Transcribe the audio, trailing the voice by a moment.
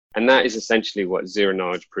And that is essentially what zero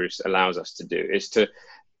knowledge proofs allows us to do, is to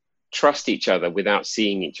trust each other without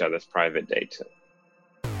seeing each other's private data.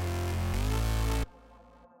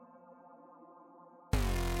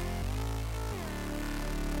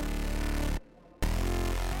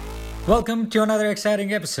 Welcome to another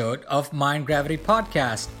exciting episode of Mind Gravity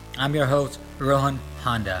Podcast. I'm your host, Rohan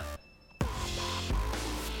Honda.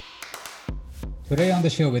 Today on the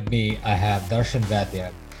show with me, I have Darshan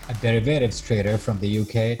Vaidya, a derivatives trader from the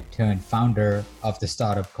UK turned founder of the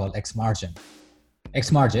startup called Xmargin.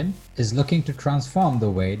 Xmargin is looking to transform the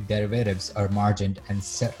way derivatives are margined and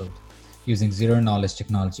settled using zero-knowledge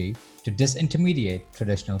technology to disintermediate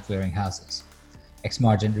traditional clearinghouses.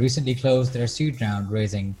 Xmargin recently closed their seed round,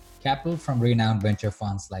 raising capital from renowned venture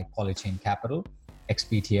funds like Polychain Capital,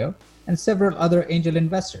 XPTO, and several other angel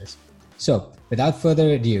investors. So, without further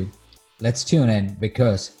ado, let's tune in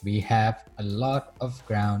because we have a lot of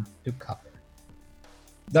ground to cover.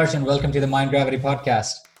 Darshan, welcome to the Mind Gravity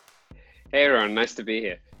Podcast. Hey, Ron, nice to be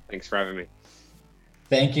here. Thanks for having me.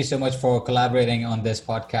 Thank you so much for collaborating on this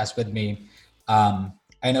podcast with me.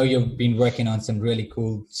 I know you've been working on some really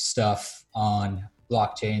cool stuff on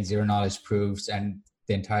blockchain, zero knowledge proofs, and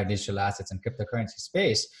the entire digital assets and cryptocurrency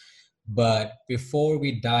space. But before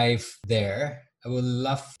we dive there, I would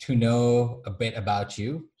love to know a bit about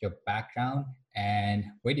you, your background, and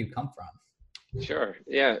where do you come from? Sure.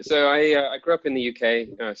 Yeah. So I grew up in the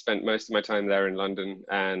UK. Spent most of my time there in London,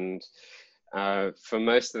 and for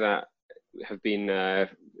most of that, have been a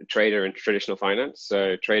trader in traditional finance.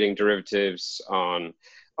 So trading derivatives on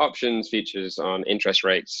options, futures, on interest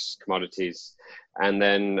rates, commodities, and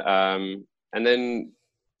then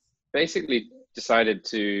basically decided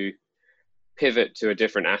to pivot to a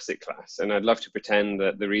different asset class. And I'd love to pretend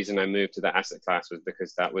that the reason I moved to that asset class was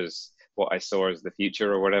because that was what I saw as the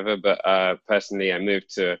future or whatever. But personally, I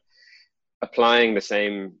moved to applying the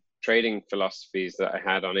same trading philosophies that I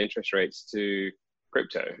had on interest rates to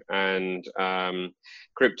crypto. And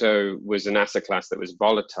crypto was an asset class that was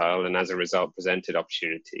volatile and as a result presented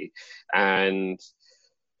opportunity. And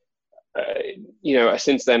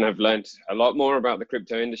since then I've learned a lot more about the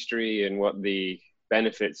crypto industry and what the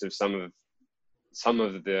benefits of some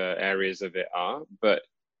of the areas of it are. But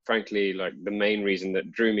frankly, like, the main reason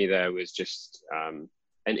that drew me there was just an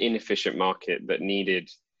inefficient market that needed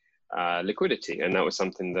liquidity, and that was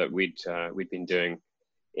something that we'd been doing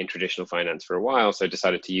in traditional finance for a while. So I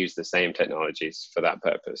decided to use the same technologies for that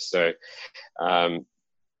purpose. So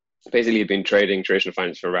basically, I've been trading traditional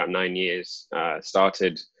finance for about 9 years.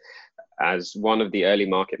 Started as one of the early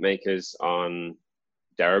market makers on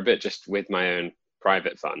Deribit, just with my own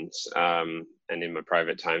private funds, and in my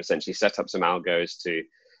private time, essentially set up some algos to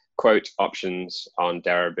quote options on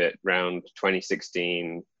Deribit around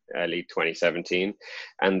 2016, early 2017,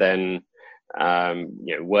 and then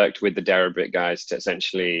worked with the Deribit guys to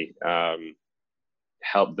essentially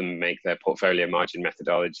help them make their portfolio margin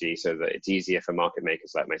methodology so that it's easier for market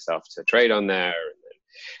makers like myself to trade on there.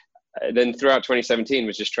 And then throughout 2017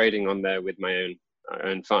 was just trading on there with my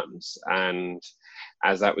own funds. And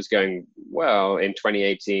as that was going well, in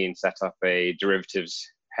 2018 set up a derivatives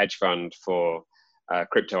hedge fund for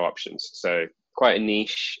crypto options. So quite a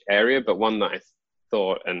niche area, but one that I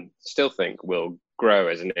thought and still think will grow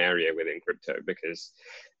as an area within crypto, because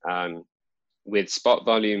with spot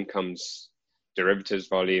volume comes derivatives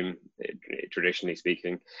volume, traditionally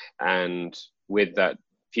speaking, and with that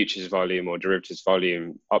futures volume or derivatives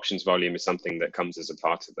volume, options volume is something that comes as a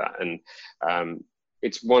part of that. And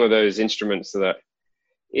it's one of those instruments that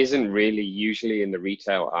isn't really usually in the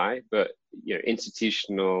retail eye, but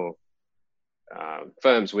institutional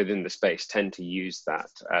firms within the space tend to use that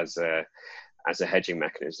as a hedging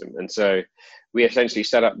mechanism. And so we essentially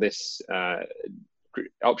set up this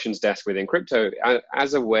options desk within crypto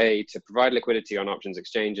as a way to provide liquidity on options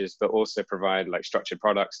exchanges, but also provide like structured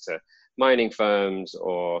products to mining firms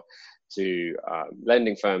or to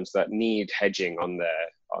lending firms that need hedging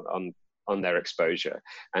on their exposure,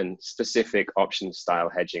 and specific option style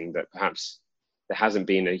hedging that perhaps there hasn't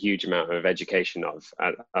been a huge amount of education of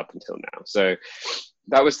up until now. So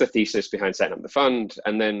that was the thesis behind setting up the fund.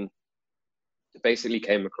 And then basically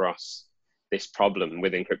came across this problem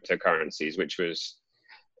within cryptocurrencies, which was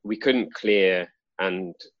we couldn't clear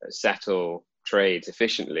and settle trades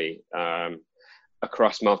efficiently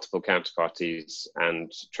across multiple counterparties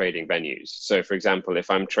and trading venues. So for example, if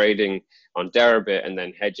I'm trading on Deribit and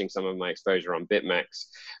then hedging some of my exposure on BitMEX,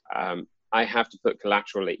 I have to put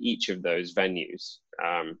collateral at each of those venues.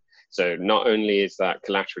 So not only is that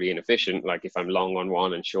collaterally inefficient, like if I'm long on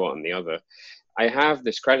one and short on the other, I have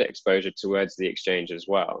this credit exposure towards the exchange as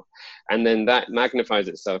well. And then that magnifies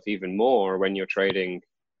itself even more when you're trading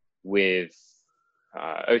with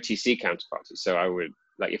OTC counterparties. So I would,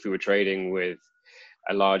 like, if we were trading with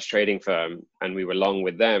a large trading firm and we were long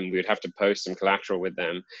with them, we would have to post some collateral with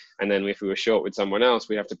them. And then if we were short with someone else,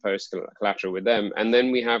 we'd have to post collateral with them. And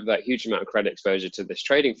then we have that huge amount of credit exposure to this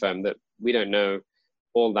trading firm that we don't know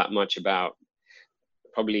all that much about,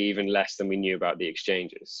 probably even less than we knew about the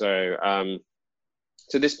exchanges.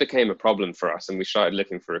 So this became a problem for us, and we started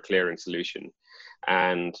looking for a clearing solution.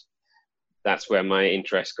 And that's where my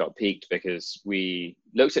interest got piqued, because we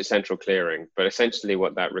looked at central clearing, but essentially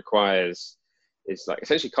what that requires is like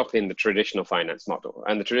essentially copying the traditional finance model.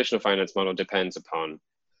 And the traditional finance model depends upon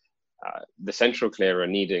the central clearer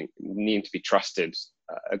needing to be trusted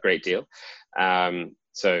a great deal.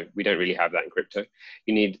 So we don't really have that in crypto.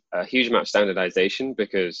 You need a huge amount of standardization,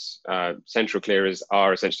 because central clearers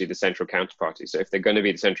are essentially the central counterparty. So if they're going to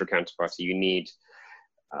be the central counterparty, you need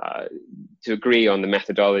to agree on the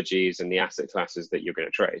methodologies and the asset classes that you're going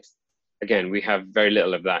to trade. Again, we have very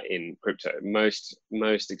little of that in crypto.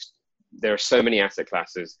 There are so many asset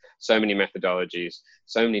classes, so many methodologies,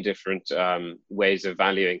 so many different ways of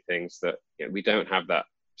valuing things that we don't have that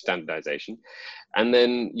standardization. And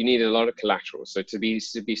then you need a lot of collateral. So to be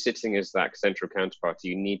sitting as that central counterparty,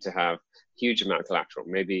 you need to have huge amount of collateral,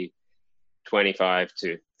 maybe 25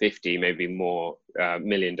 to 50, maybe more $1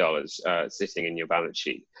 million sitting in your balance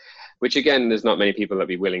sheet, which again, there's not many people that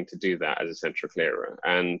be willing to do that as a central clearer.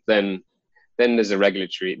 And then there's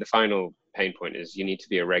the final pain point is you need to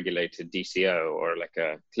be a regulated DCO, or like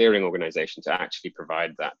a clearing organization, to actually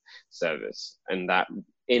provide that service. And that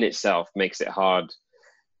in itself makes it hard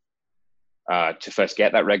to first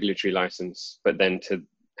get that regulatory license, but then to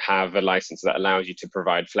have a license that allows you to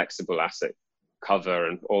provide flexible asset cover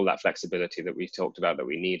and all that flexibility that we talked about that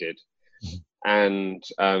we needed. And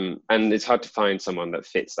it's hard to find someone that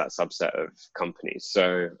fits that subset of companies.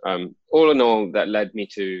 So all in all, that led me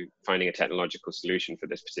to finding a technological solution for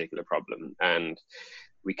this particular problem. And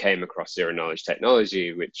we came across zero knowledge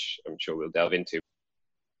technology, which I'm sure we'll delve into.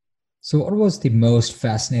 So what was the most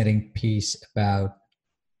fascinating piece about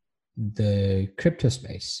the crypto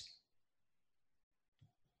space?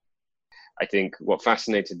 I think what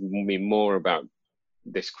fascinated me more about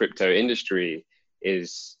this crypto industry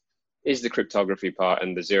is the cryptography part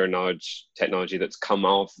and the zero knowledge technology that's come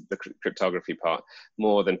off the cryptography part,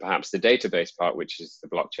 more than perhaps the database part, which is the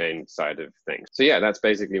blockchain side of things. So yeah, that's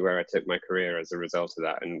basically where I took my career as a result of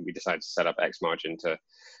that. And we decided to set up XMargin to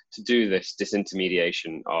do this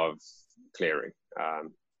disintermediation of clearing.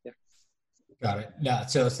 Got it. Yeah.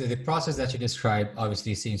 So the process that you described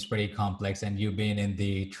obviously seems pretty complex, and you've been in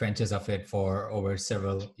the trenches of it for over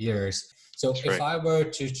several years. So if I were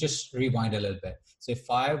to just rewind a little bit, so if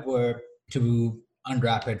I were to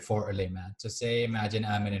unwrap it for a layman, so imagine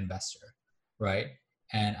I'm an investor, right?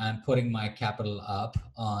 And I'm putting my capital up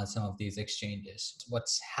on some of these exchanges.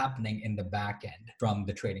 What's happening in the back end from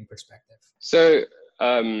the trading perspective? So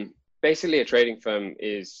basically a trading firm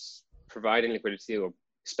is providing liquidity or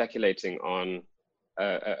speculating on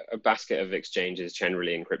a basket of exchanges,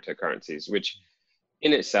 generally in cryptocurrencies, which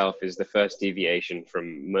in itself is the first deviation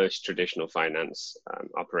from most traditional finance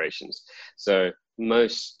operations. So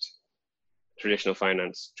most traditional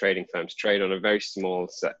finance trading firms trade on a very small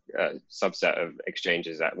subset of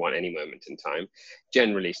exchanges at any moment in time,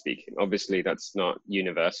 generally speaking. Obviously, that's not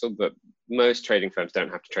universal, but most trading firms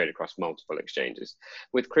don't have to trade across multiple exchanges.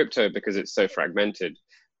 With crypto, because it's so fragmented,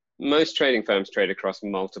 most trading firms trade across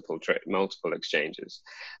multiple exchanges.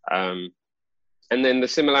 And then the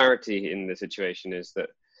similarity in the situation is that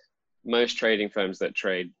most trading firms that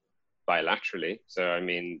trade bilaterally, so I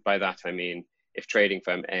mean, by that I mean, if trading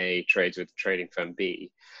firm A trades with trading firm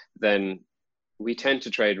B, then we tend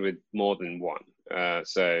to trade with more than one.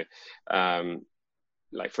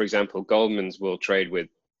 Like for example, Goldman's will trade with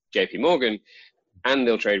JP Morgan, and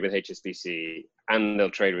they'll trade with HSBC, and they'll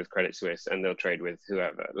trade with Credit Suisse, and they'll trade with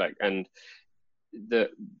whoever. And the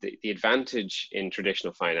advantage in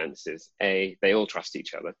traditional finance is they all trust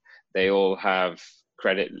each other. They all have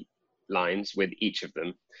credit lines with each of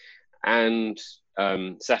them, and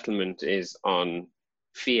settlement is on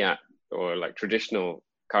fiat or like traditional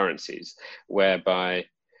currencies, whereby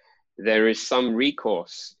there is some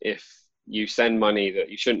recourse if you send money that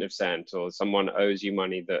you shouldn't have sent, or someone owes you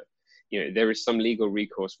money that, there is some legal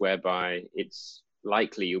recourse whereby it's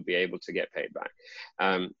likely you'll be able to get paid back.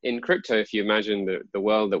 In crypto, if you imagine the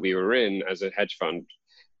world that we were in as a hedge fund,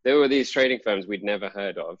 there were these trading firms we'd never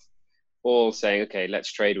heard of, all saying, okay,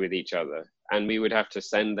 let's trade with each other. And we would have to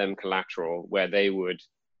send them collateral where they would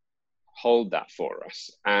hold that for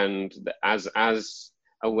us. And as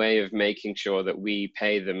a way of making sure that we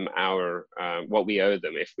pay them our what we owe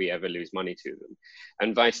them if we ever lose money to them,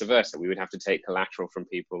 and vice versa. We would have to take collateral from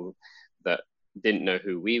people that didn't know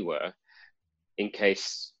who we were in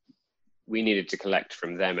case we needed to collect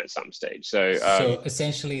from them at some stage. So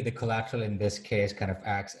essentially, the collateral in this case kind of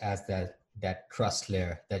acts as that trust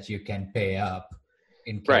layer that you can pay up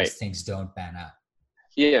in case right. things don't pan out.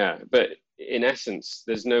 Yeah, but in essence,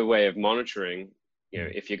 there's no way of monitoring,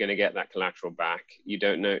 if you're going to get that collateral back. You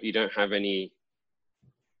don't have any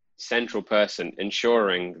central person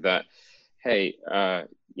ensuring that, hey,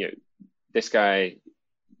 this guy,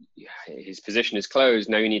 his position is closed,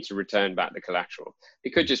 now you need to return back the collateral.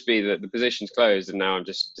 It could just be that the position's closed and now I'm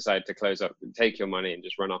just decided to close up, take your money and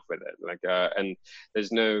just run off with it. And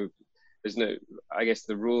there's no, I guess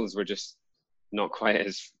the rules were just not quite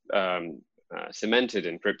as cemented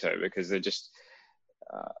in crypto, because they're just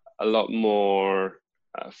a lot more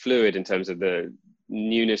fluid in terms of the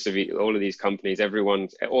newness of all of these companies.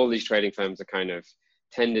 All these trading firms are kind of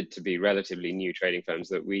tended to be relatively new trading firms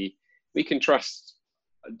that we can trust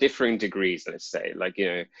differing degrees, let's say.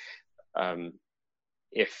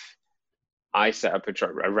 If I set up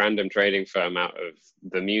a random trading firm out of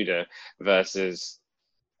Bermuda versus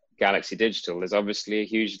Galaxy Digital, there's obviously a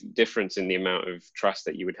huge difference in the amount of trust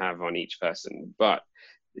that you would have on each person, but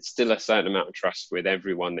it's still a certain amount of trust with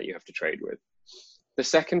everyone that you have to trade with. The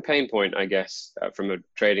second pain point, I guess, from a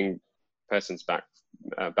trading person's back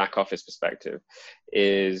office perspective,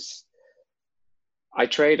 is I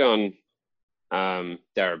trade on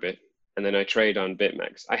Deribit, and then I trade on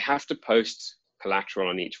BitMEX. I have to post collateral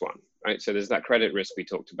on each one, right? So there's that credit risk we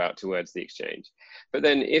talked about towards the exchange. But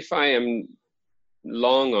then if I am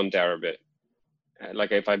long on Deribit,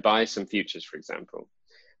 like if I buy some futures, for example,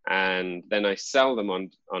 and then I sell them on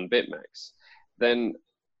BitMEX, then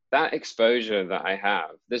that exposure that I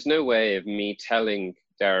have, there's no way of me telling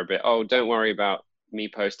Deribit, oh, don't worry about me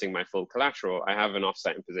posting my full collateral. I have an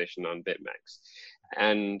offsetting position on BitMEX.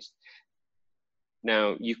 And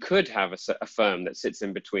now you could have a firm that sits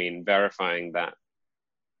in between verifying that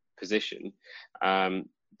position,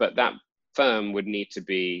 but that firm would need to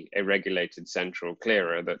be a regulated central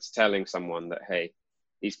clearer that's telling someone that, hey,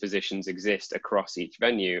 these positions exist across each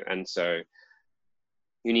venue, and so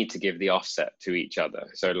you need to give the offset to each other.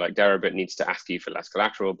 So like Deribit needs to ask you for less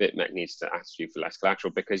collateral, BitMEX needs to ask you for less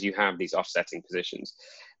collateral, because you have these offsetting positions.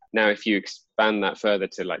 Now, if you expand that further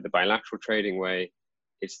to like the bilateral trading way,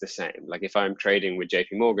 it's the same. Like if I'm trading with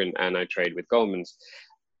JP Morgan and I trade with Goldman's,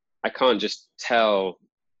 I can't just tell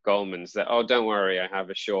Goldman's that, oh, don't worry, I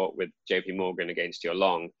have a short with JP Morgan against your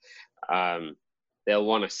long. They'll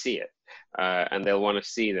want to see it, and they'll want to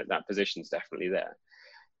see that that position's definitely there.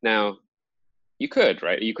 Now, you could,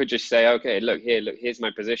 right? You could just say, okay, here's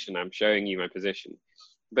my position. I'm showing you my position.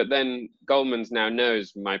 But then Goldman's now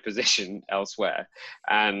knows my position elsewhere.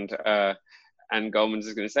 And Goldman's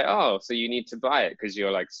is going to say, oh, so you need to buy it because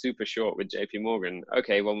you're like super short with JP Morgan.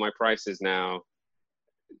 Okay, well, my price is now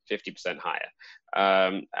 50%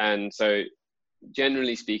 higher. And so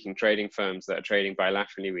generally speaking, trading firms that are trading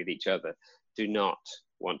bilaterally with each other do not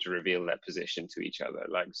want to reveal their position to each other.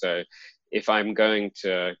 Like, so if I'm going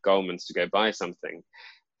to Goldman's to go buy something,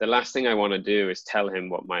 the last thing I want to do is tell him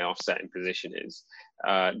what my offsetting position is,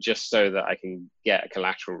 just so that I can get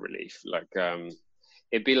collateral relief. Like,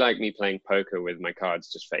 it'd be like me playing poker with my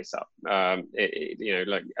cards just face up. Like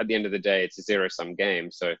at the end of the day, it's a zero-sum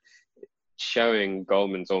game. So showing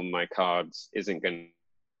Goldman's all my cards isn't going to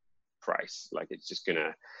price. Like, it's just going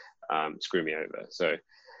to screw me over. So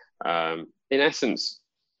in essence,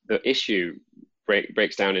 the issue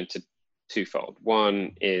breaks down into twofold.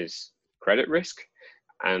 One is credit risk,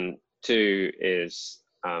 and two is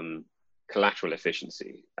collateral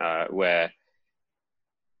efficiency, where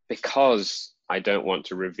because I don't want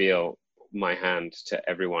to reveal my hand to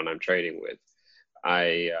everyone I'm trading with,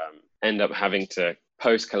 I end up having to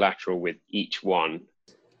post collateral with each one.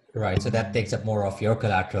 Right. So that takes up more of your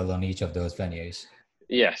collateral on each of those venues.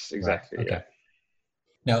 Yes, exactly. Right. Okay. Yeah.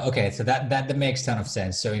 No, okay, so that makes a ton of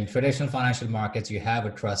sense. So in traditional financial markets, you have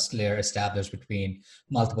a trust layer established between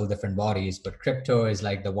multiple different bodies, but crypto is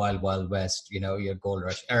like the wild, wild west, your gold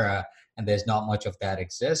rush era, and there's not much of that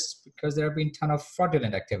exists because there have been a ton of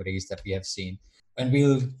fraudulent activities that we have seen. And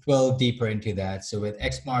we'll delve deeper into that. So with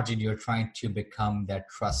XMargin, you're trying to become that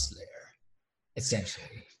trust layer,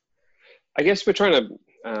 essentially. I guess we're trying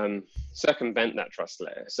to circumvent that trust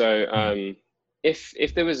layer. So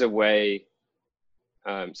if there was a way,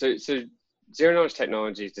 so zero knowledge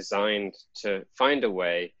technology is designed to find a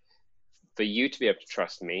way for you to be able to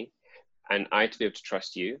trust me and I to be able to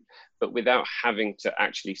trust you, but without having to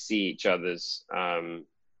actually see each other's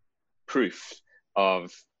proof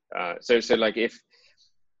of so like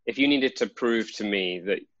if you needed to prove to me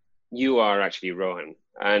that you are actually Rohan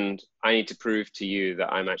and I need to prove to you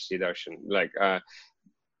that I'm actually Darshan, like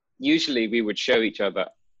usually we would show each other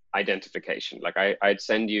identification. Like I'd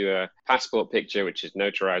send you a passport picture which is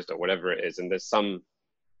notarized or whatever it is, and there's some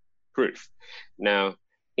proof. Now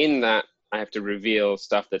in that I have to reveal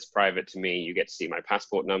stuff that's private to me. You get to see my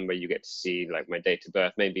passport number, you get to see like my date of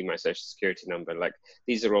birth, maybe my social security number. Like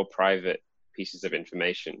these are all private pieces of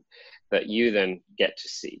information that you then get to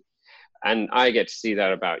see. And I get to see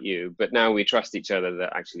that about you, but now we trust each other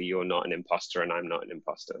that actually you're not an imposter and I'm not an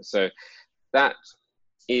imposter. So that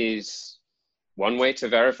is one way to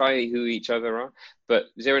verify who each other are, but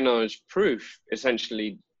zero knowledge proof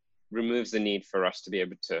essentially removes the need for us to be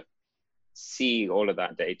able to see all of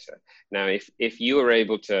that data. Now, if you were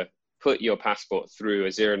able to put your passport through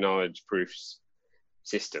a zero knowledge proofs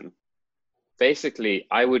system, basically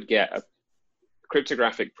I would get a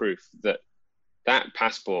cryptographic proof that that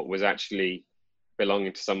passport was actually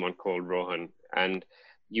belonging to someone called Rohan, and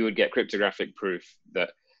you would get cryptographic proof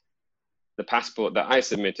that the passport that I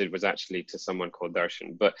submitted was actually to someone called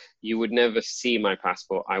Darshan, but you would never see my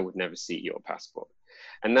passport. I would never see your passport.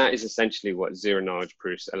 And that is essentially what zero knowledge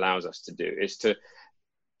proofs allows us to do, is to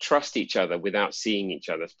trust each other without seeing each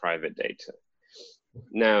other's private data.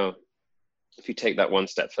 Now, if you take that one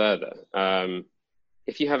step further,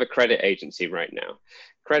 if you have a credit agency right now,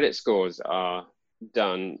 credit scores are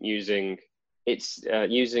done using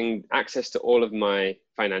using access to all of my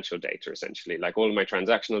financial data, essentially, like all of my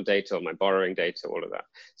transactional data, all my borrowing data, all of that.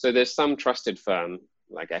 So there's some trusted firm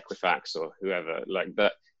like Equifax or whoever like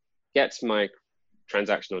that gets my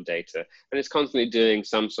transactional data, and it's constantly doing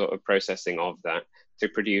some sort of processing of that to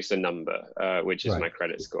produce a number, which is my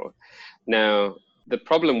credit score. Now, the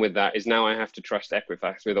problem with that is now I have to trust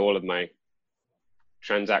Equifax with all of my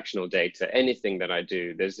transactional data. Anything that I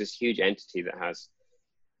do, there's this huge entity that has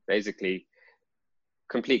basically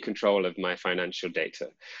complete control of my financial data.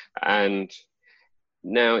 And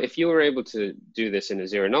now if you were able to do this in a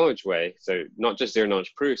zero knowledge way, so not just zero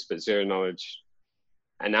knowledge proofs, but zero knowledge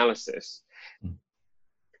analysis,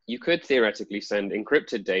 you could theoretically send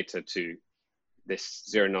encrypted data to this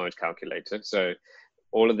zero knowledge calculator. So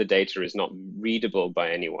all of the data is not readable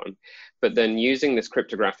by anyone, but then using this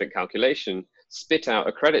cryptographic calculation, spit out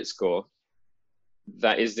a credit score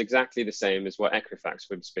that is exactly the same as what Equifax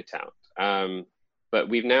would spit out. But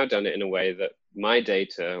we've now done it in a way that my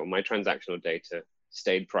data or my transactional data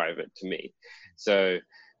stayed private to me. So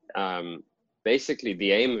basically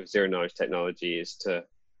the aim of zero knowledge technology is to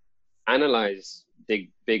analyze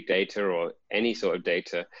big data or any sort of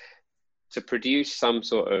data to produce some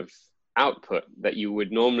sort of output that you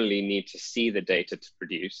would normally need to see the data to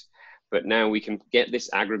produce. But now we can get this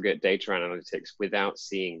aggregate data analytics without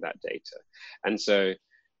seeing that data. And so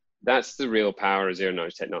that's the real power of zero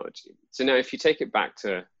knowledge technology. So now if you take it back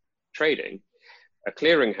to trading, a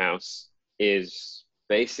clearinghouse is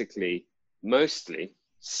basically mostly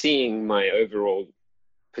seeing my overall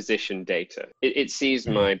position data. It sees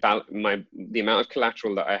the amount of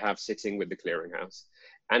collateral that I have sitting with the clearinghouse,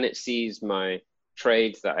 and it sees my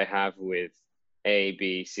trades that I have with A,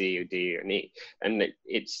 B, C, D, and E, and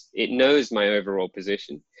it knows my overall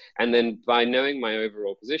position. And then by knowing my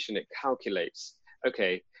overall position, it calculates,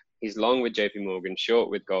 okay, he's long with JP Morgan, short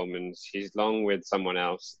with Goldman's, he's long with someone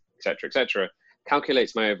else, et cetera,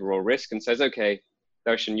 calculates my overall risk and says, okay,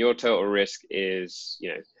 Darshan, your total risk is,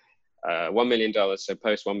 $1 million, so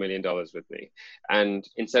post $1 million with me. And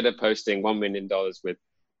instead of posting $1 million with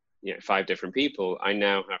 5 different people, I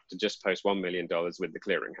now have to just post $1 million with the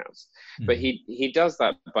clearinghouse. Mm-hmm. But he does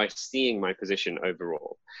that by seeing my position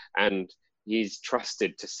overall. And he's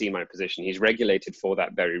trusted to see my position. He's regulated for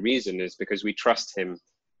that very reason, is because we trust him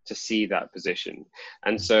to see that position.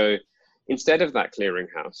 And so instead of that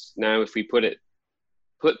clearinghouse, now if we put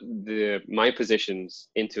my positions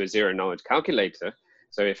into a zero knowledge calculator,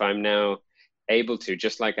 so if I'm now able to,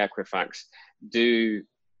 just like Equifax, do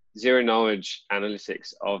zero knowledge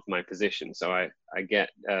analytics of my position. So I get,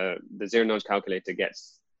 the zero knowledge calculator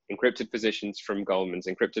gets encrypted positions from Goldman's,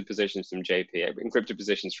 encrypted positions from JP, encrypted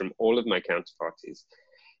positions from all of my counterparties.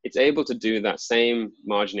 It's able to do that same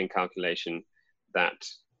margining calculation that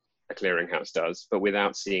a clearinghouse does, but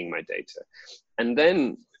without seeing my data. And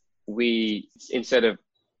then instead of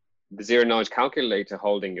the zero knowledge calculator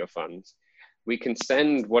holding your funds, we can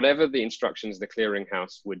send whatever the instructions the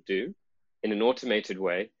clearinghouse would do in an automated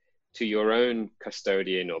way to your own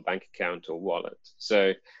custodian or bank account or wallet.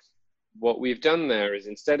 So what we've done there is,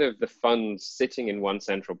 instead of the funds sitting in one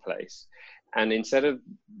central place, and instead of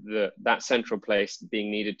that central place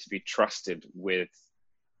being needed to be trusted with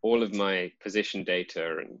all of my position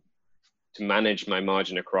data and to manage my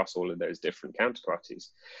margin across all of those different counterparties.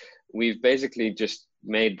 We've basically just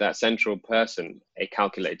made that central person a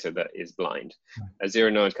calculator that is blind, a zero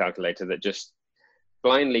knowledge calculator that just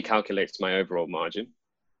blindly calculates my overall margin,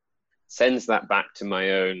 sends that back to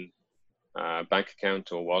my own bank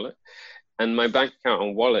account or wallet. And my bank account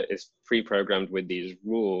or wallet is pre-programmed with these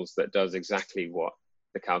rules that does exactly what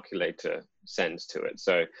the calculator sends to it.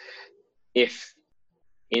 So if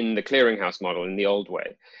in the clearinghouse model, in the old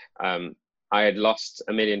way, I had lost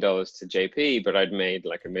 $1 million to JP, but I'd made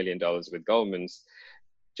like $1 million with Goldman's.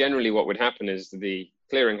 Generally, what would happen is the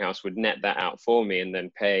clearinghouse would net that out for me and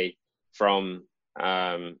then pay from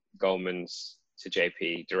Goldman's to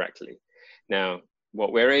JP directly. Now,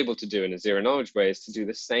 what we're able to do in a zero knowledge way is to do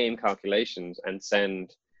the same calculations and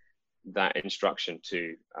send that instruction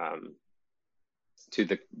to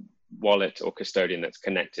the wallet or custodian that's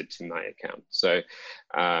connected to my account. So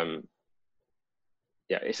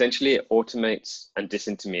yeah, essentially it automates and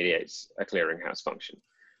disintermediates a clearinghouse function.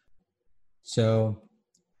 So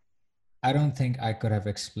I don't think I could have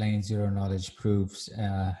explained zero knowledge proofs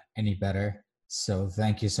any better. So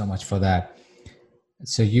thank you so much for that.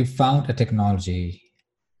 So you found a technology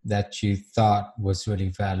that you thought was really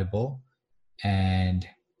valuable and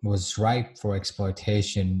was ripe for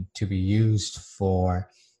exploitation to be used for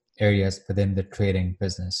areas within the trading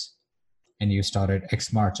business. And you started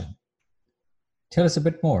Xmargin. Tell us a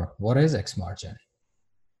bit more. What is Xmargin?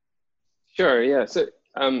 Sure, yeah. So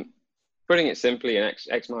putting it simply, an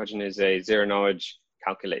Xmargin is a zero knowledge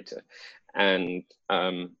calculator. And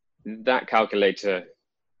that calculator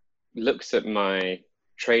looks at my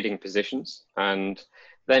trading positions and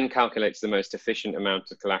then calculates the most efficient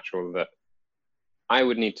amount of collateral that I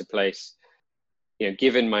would need to place,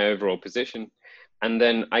 given my overall position. And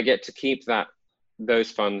then I get to keep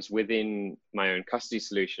those funds within my own custody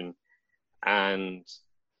solution. And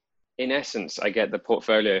in essence, I get the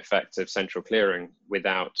portfolio effect of central clearing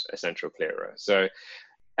without a central clearer. So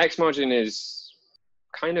Xmargin is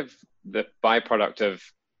kind of the byproduct of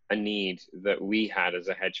a need that we had as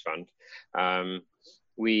a hedge fund.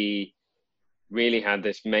 We really had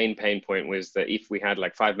this main pain point was that if we had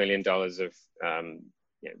like $5 million of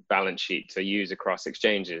balance sheet to use across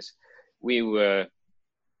exchanges, we were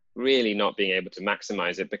really not being able to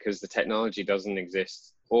maximize it because the technology doesn't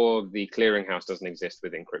exist or the clearinghouse doesn't exist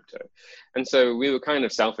within crypto. And so we were kind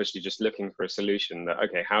of selfishly just looking for a solution that,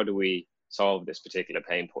 okay, how do we solve this particular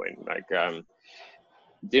pain point? Like,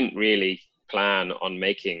 didn't really plan on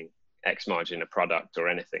making Xmargin a product or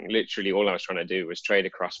anything. Literally all I was trying to do was trade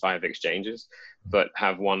across 5 exchanges, but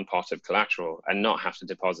have one pot of collateral and not have to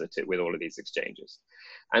deposit it with all of these exchanges.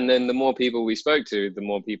 And then the more people we spoke to, the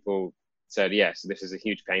more people said, yes, this is a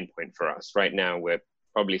huge pain point for us. Right now, we're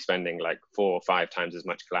probably spending like 4 or 5 times as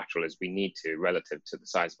much collateral as we need to relative to the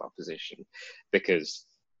size of our position, because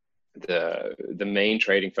the main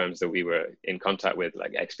trading firms that we were in contact with,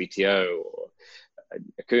 like XBTO or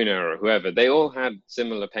Akuna or whoever, they all had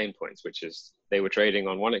similar pain points, which is they were trading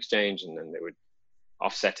on one exchange and then they would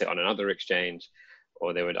offset it on another exchange,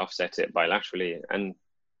 or they would offset it bilaterally, and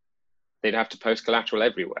they'd have to post collateral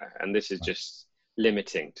everywhere. And this is just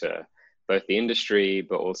limiting to both the industry,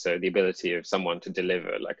 but also the ability of someone to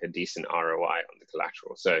deliver like a decent ROI on the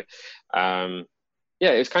collateral. So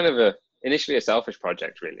yeah, it was kind of initially a selfish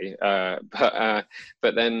project really.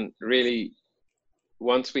 But then really,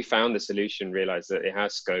 once we found the solution, realized that it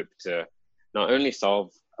has scope to not only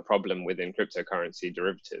solve a problem within cryptocurrency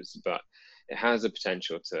derivatives, but it has a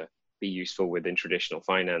potential to be useful within traditional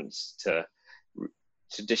finance to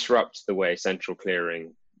disrupt the way central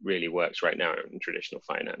clearing really works right now in traditional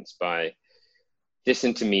finance by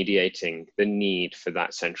disintermediating the need for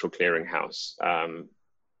that central clearinghouse,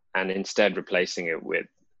 and instead replacing it with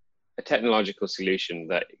a technological solution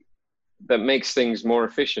that makes things more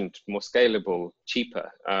efficient, more scalable, cheaper.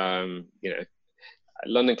 London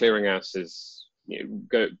Clearinghouse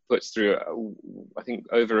puts through I think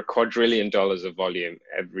over $250 billion of volume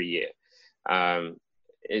every year.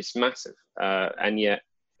 It's massive, and yet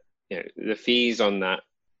the fees on that,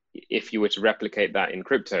 if you were to replicate that in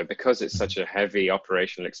crypto, because it's such a heavy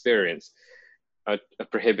operational experience, are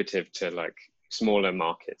prohibitive to like smaller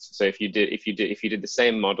markets. So if you did the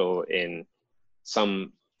same model in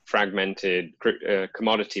some fragmented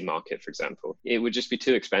commodity market, for example, it would just be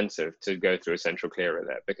too expensive to go through a central clearer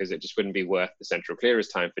there, because it just wouldn't be worth the central clearer's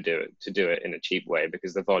time to do it in a cheap way,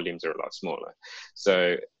 because the volumes are a lot smaller.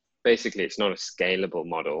 So basically, it's not a scalable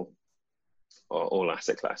model or all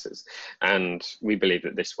asset classes, and we believe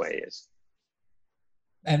that this way is.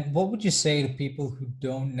 And what would you say to people who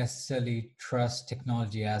don't necessarily trust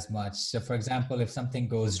technology as much? So, for example, if something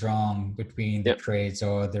goes wrong between the Yeah. trades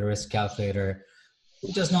or the risk calculator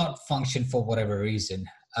does not function for whatever reason,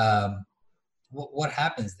 um, what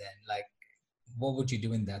happens then? Like, what would you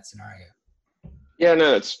do in that scenario? Yeah,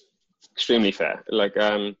 no, it's extremely fair.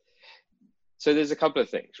 So there's a couple of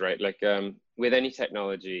things, right? With any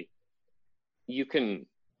technology, you can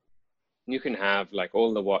you can have like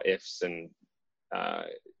all the what ifs and uh,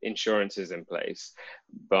 insurances in place,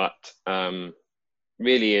 but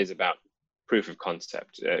really is about proof of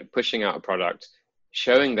concept, pushing out a product,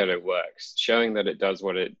 showing that it works, showing that it does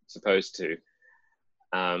what it's supposed to,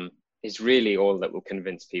 is really all that will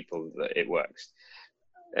convince people that it works.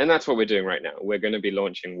 And that's what we're doing right now. We're going to be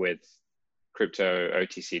launching with crypto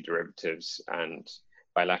OTC derivatives and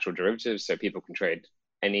bilateral derivatives, so people can trade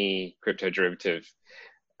any crypto derivative,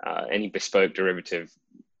 any bespoke derivative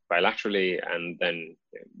bilaterally, and then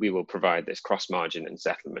we will provide this cross margin and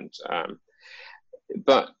settlement.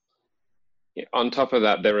 But on top of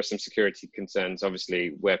that, there are some security concerns,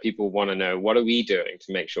 obviously, where people want to know, what are we doing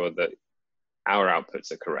to make sure that our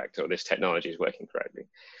outputs are correct or this technology is working correctly?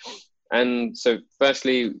 And so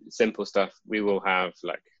firstly, simple stuff, we will have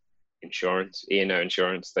like insurance, E&O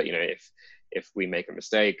insurance, that, if we make a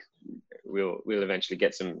mistake, we'll eventually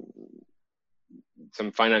get some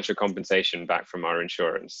financial compensation back from our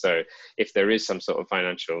insurance. So if there is some sort of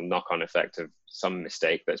financial knock-on effect of some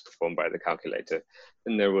mistake that's performed by the calculator,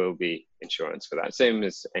 then there will be insurance for that. Same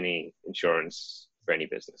as any insurance for any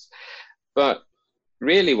business. But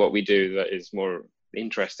really what we do that is more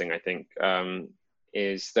interesting, I think,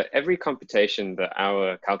 is that every computation that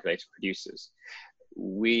our calculator produces,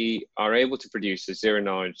 we are able to produce a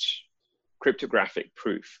zero-knowledge cryptographic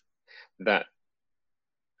proof that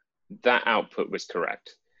that output was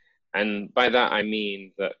correct. And by that, I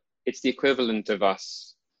mean that it's the equivalent of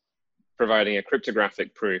us providing a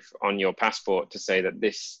cryptographic proof on your passport to say that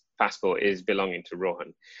this passport is belonging to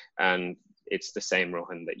Rohan and it's the same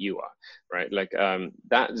Rohan that you are, right?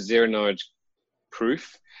 That zero knowledge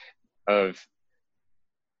proof of,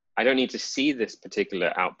 I don't need to see this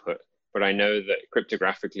particular output, but I know that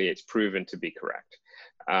cryptographically it's proven to be correct.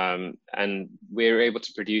 And we're able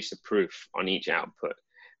to produce a proof on each output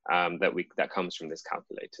that comes from this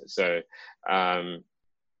calculator. So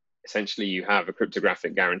essentially, you have a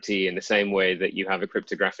cryptographic guarantee in the same way that you have a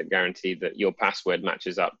cryptographic guarantee that your password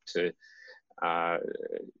matches up to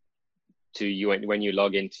you when you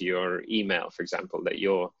log into your email, for example, that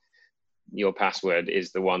your password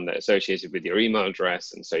is the one that associated with your email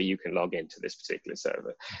address, and so you can log into this particular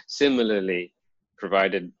server. Similarly,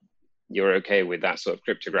 provided you're okay with that sort of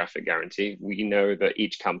cryptographic guarantee, we know that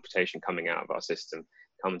each computation coming out of our system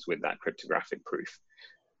comes with that cryptographic proof.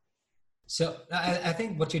 So I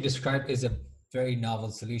think what you described is a very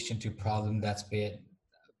novel solution to a problem that's been,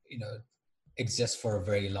 exists for a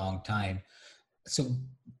very long time. So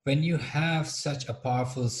when you have such a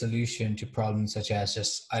powerful solution to problems such as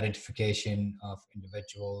just identification of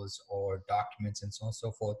individuals or documents and so on and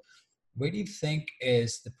so forth, where do you think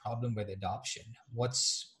is the problem with adoption?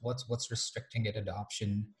 What's restricting it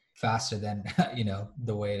adoption faster than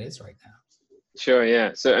the way it is right now? Sure,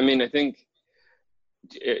 yeah. So I mean, I think,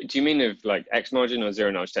 do you mean of like X margin or zero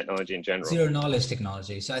knowledge technology in general? Zero knowledge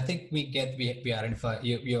technology. So I think we identify,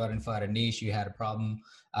 you identified a niche, you had a problem,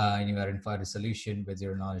 and you identified a solution with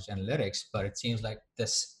zero knowledge analytics. But it seems like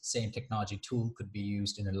this same technology tool could be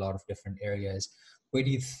used in a lot of different areas. Where do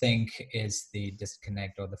you think is the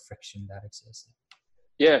disconnect or the friction that exists?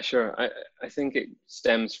 Yeah, sure. I think it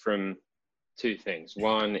stems from two things.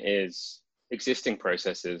 One is existing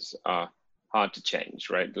processes are hard to change,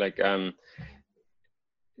 right?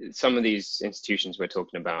 Some of these institutions we're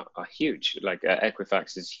talking about are huge.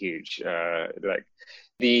 Equifax is huge.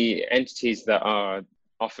 The entities that are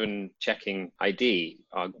often checking ID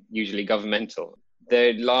are usually governmental.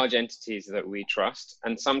 They're large entities that we trust,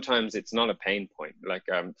 and sometimes it's not a pain point.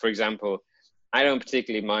 For example, I don't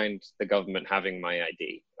particularly mind the government having my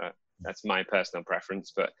ID. That's my personal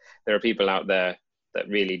preference, but there are people out there that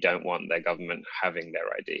really don't want their government having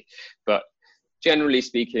their ID. But generally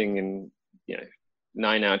speaking, and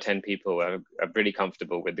 9 out of 10 people are pretty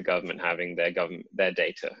comfortable with the government having their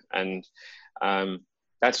data, and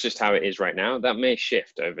that's just how it is right now. That may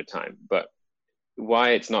shift over time, but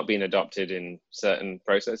why it's not being adopted in certain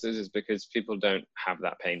processes is because people don't have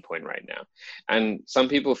that pain point right now. And some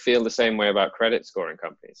people feel the same way about credit scoring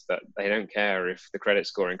companies, that they don't care if the credit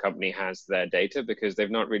scoring company has their data because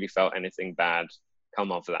they've not really felt anything bad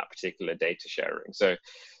come of that particular data sharing. So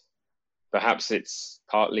perhaps it's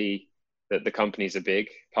partly that the companies are big,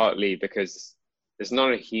 partly because there's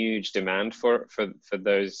not a huge demand for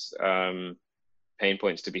those pain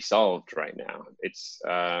points to be solved right now. It's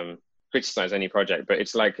criticize any project, but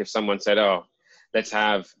it's like if someone said, "Oh, let's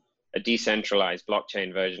have a decentralized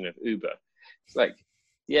blockchain version of Uber." It's like,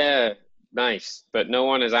 yeah, nice, but no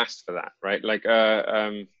one has asked for that, right? Like,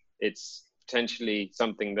 it's potentially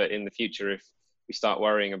something that in the future, if we start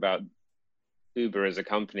worrying about Uber as a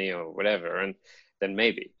company or whatever, and then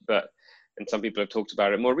maybe. But and some people have talked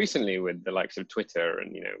about it more recently with the likes of Twitter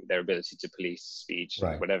and their ability to police speech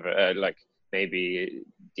and whatever. Like maybe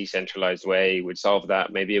decentralized way would solve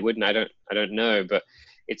that. Maybe it wouldn't. I don't know. But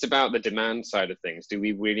it's about the demand side of things. Do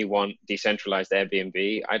we really want decentralized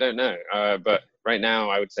Airbnb? I don't know. But right now,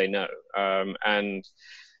 I would say no. And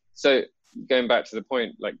so going back to the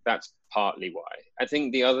point, like that's partly why. I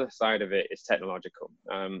think the other side of it is technological.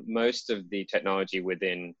 Most of the technology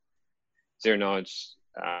within zero knowledge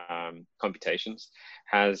computations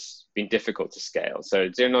has been difficult to scale.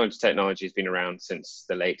 So zero knowledge technology has been around since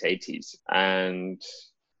the late 80s, and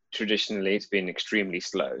traditionally it's been extremely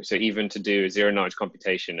slow. So even to do a zero knowledge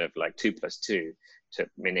computation of like 2 + 2 took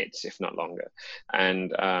minutes, if not longer.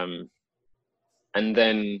 And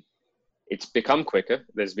then it's become quicker.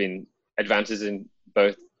 There's been advances in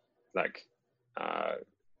both like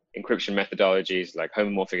encryption methodologies like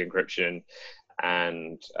homomorphic encryption,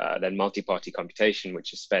 and then multi-party computation, which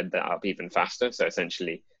has sped that up even faster. So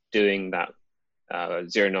essentially doing that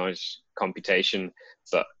zero knowledge computation,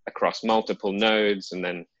 but across multiple nodes, and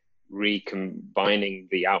then recombining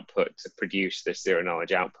the output to produce this zero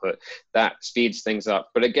knowledge output, that speeds things up.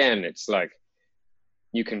 But again, it's like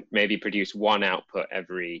you can maybe produce one output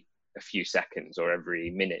every a few seconds or every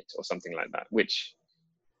minute or something like that, which,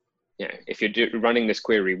 if you're running this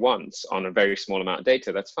query once on a very small amount of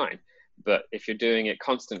data, that's fine. But if you're doing it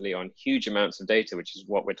constantly on huge amounts of data, which is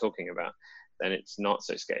what we're talking about, then it's not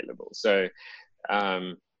so scalable. So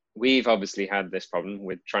we've obviously had this problem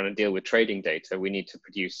with trying to deal with trading data. We need to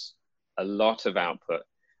produce a lot of output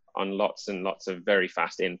on lots and lots of very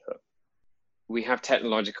fast input. We have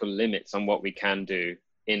technological limits on what we can do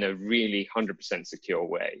in a really 100% secure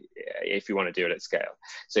way if you want to do it at scale.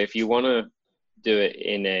 So if you want to do it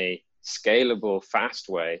in a scalable, fast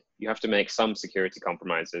way, you have to make some security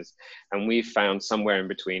compromises. And we've found somewhere in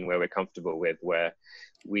between where we're comfortable with, where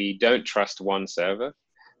we don't trust one server,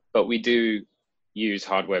 but we do use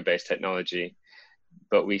hardware-based technology,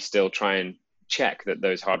 but we still try and check that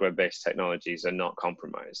those hardware-based technologies are not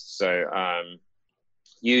compromised. So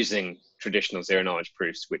using traditional zero-knowledge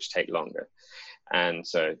proofs, which take longer. And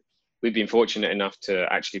so we've been fortunate enough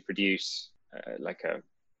to actually produce like a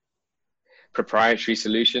proprietary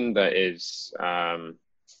solution that is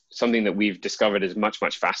something that we've discovered is much,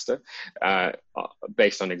 much faster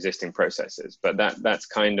based on existing processes. But that's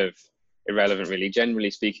kind of irrelevant, really.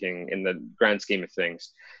 Generally speaking, in the grand scheme of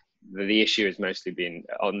things, the issue has mostly been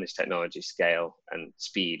on this technology scale and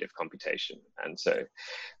speed of computation. And so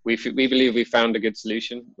we believe we found a good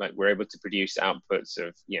solution. Like we're able to produce outputs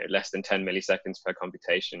of less than 10 milliseconds per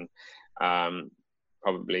computation,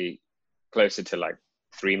 probably closer to like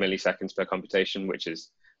 3 milliseconds per computation, which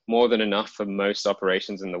is more than enough for most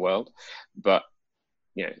operations in the world. But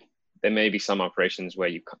there may be some operations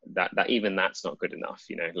where that even that's not good enough.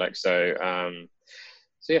 So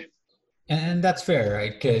yeah. And that's fair,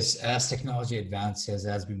 right? Because as technology advances,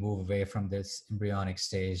 as we move away from this embryonic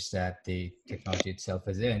stage that the technology itself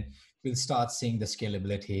is in, we'll start seeing the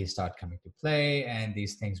scalability start coming to play, and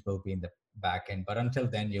these things will be in the back end. But until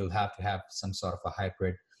then, you'll have to have some sort of a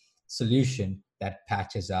hybrid solution that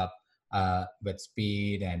patches up with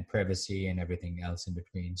speed and privacy and everything else in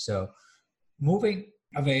between. So moving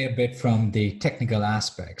away a bit from the technical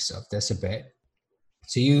aspects of this a bit.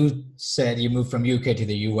 So you said you moved from UK to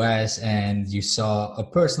the US and you saw a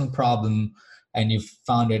personal problem and you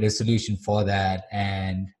found a solution for that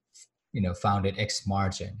and found it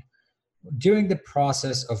Xmargin. During the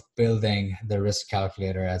process of building the risk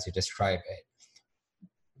calculator as you described it,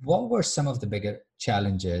 what were some of the bigger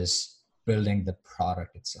challenges building the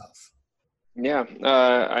product itself? Yeah,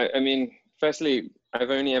 I mean, firstly, I've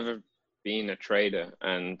only ever been a trader,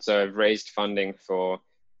 and so I've raised funding for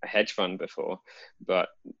a hedge fund before, but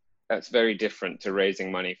that's very different to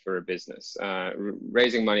raising money for a business.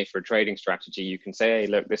 Raising money for a trading strategy, you can say, hey,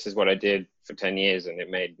 look, this is what I did for 10 years and it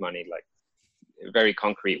made money, like very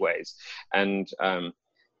concrete ways. And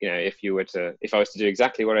if I was to do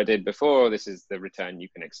exactly what I did before, this is the return you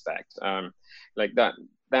can expect. Like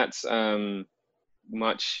that's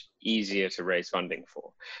much easier to raise funding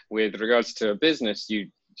for. With regards to a business, you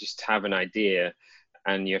just have an idea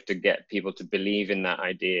and you have to get people to believe in that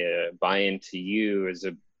idea, buy into you as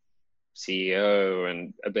a CEO,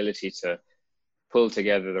 and ability to pull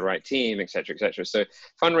together the right team, et cetera, et cetera. So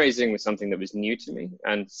fundraising was something that was new to me,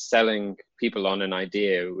 and selling people on an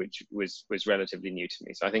idea, which was relatively new to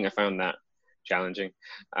me. So I think I found that challenging.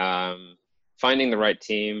 Finding the right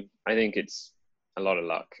team, I think it's a lot of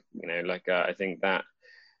luck, I think that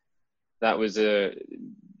was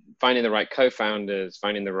finding the right co-founders,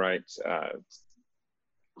 finding the right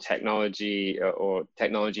technology or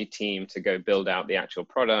technology team to go build out the actual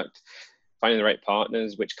product, finding the right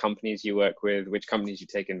partners, which companies you work with, which companies you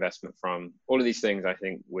take investment from. All of these things I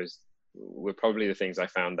think were probably the things I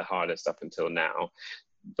found the hardest up until now.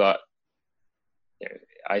 But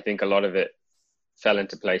I think a lot of it fell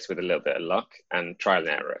into place with a little bit of luck and trial and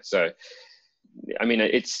error. So, I mean,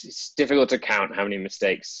 it's difficult to count how many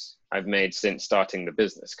mistakes I've made since starting the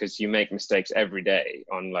business, because you make mistakes every day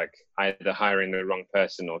on like either hiring the wrong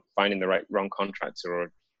person or finding the wrong contractor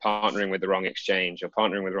or partnering with the wrong exchange or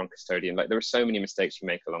partnering with the wrong custodian. Like there are so many mistakes you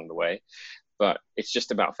make along the way, but it's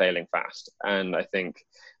just about failing fast. And I think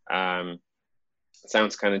it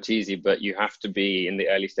sounds kind of cheesy, but you have to be in the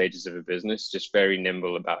early stages of a business just very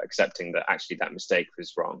nimble about accepting that actually that mistake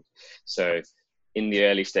was wrong. So in the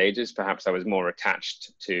early stages, perhaps I was more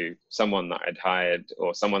attached to someone that I'd hired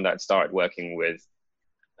or someone that I'd started working with,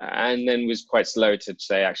 and then was quite slow to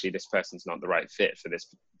say, actually, this person's not the right fit for this,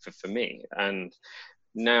 for me. And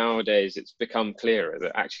nowadays it's become clearer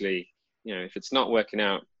that actually, if it's not working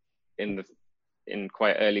out in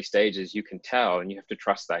quite early stages, you can tell, and you have to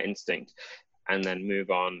trust that instinct and then move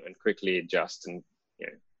on and quickly adjust and,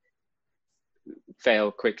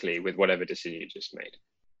 fail quickly with whatever decision you just made.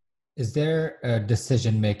 Is there a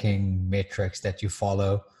decision-making matrix that you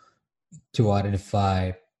follow to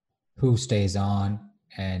identify who stays on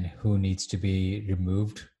and who needs to be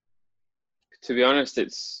removed? To be honest,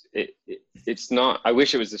 it's not. I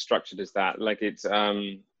wish it was as structured as that. Like it's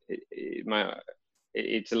a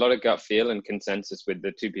lot of gut feel and consensus with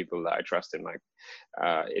the two people that I trust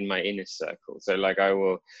in my inner circle. So like I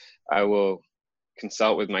will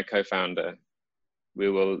consult with my co-founder. We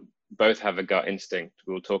will both have a gut instinct.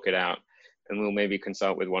 We'll talk it out, and we'll maybe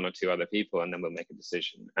consult with one or two other people, and then we'll make a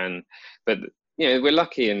decision. But we're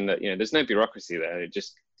lucky in that there's no bureaucracy there. It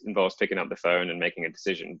just involves picking up the phone and making a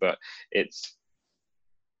decision. But it's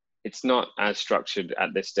not as structured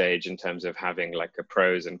at this stage in terms of having like a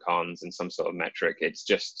pros and cons and some sort of metric. It's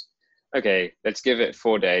just, okay, let's give it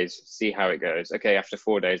 4 days, see how it goes. Okay, after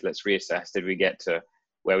 4 days, let's reassess. Did we get to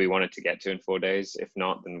where we wanted to get to in 4 days? If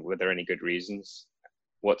not, then were there any good reasons?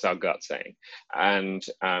 What's our gut saying? And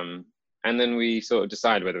then we sort of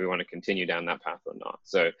decide whether we want to continue down that path or not.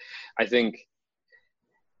 So I think,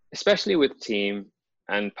 especially with team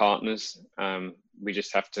and partners, we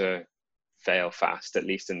just have to fail fast, at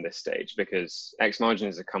least in this stage, because Xmargin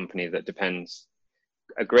is a company that depends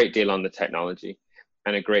a great deal on the technology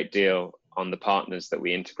and a great deal on the partners that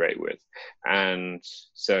we integrate with. And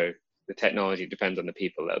so the technology depends on the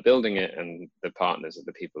people that are building it, and the partners are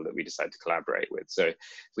the people that we decide to collaborate with. So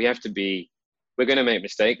we're going to make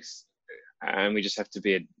mistakes, and we just have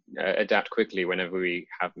to adapt quickly whenever we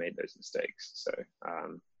have made those mistakes. So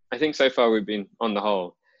I think so far we've been, on the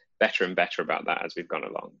whole, better and better about that as we've gone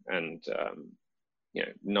along, and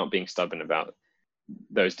not being stubborn about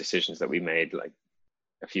those decisions that we made like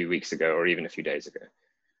a few weeks ago or even a few days ago.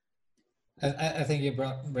 I think you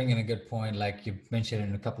bring in a good point. Like you mentioned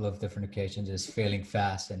in a couple of different occasions, is failing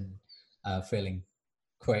fast and failing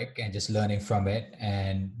quick, and just learning from it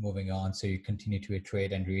and moving on. So you continue to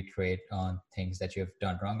iterate and reiterate on things that you have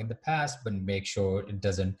done wrong in the past, but make sure it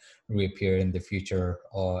doesn't reappear in the future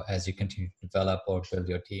or as you continue to develop or build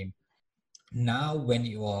your team. Now, when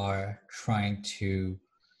you are trying to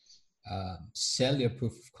sell your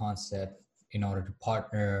proof of concept in order to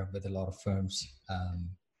partner with a lot of firms,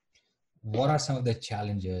 what are some of the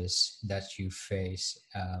challenges that you face?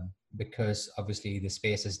 Because obviously the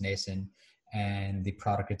space is nascent and the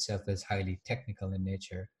product itself is highly technical in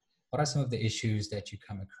nature. What are some of the issues that you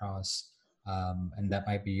come across, and that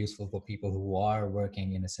might be useful for people who are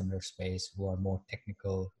working in a similar space, who are more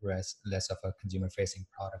technical, less of a consumer-facing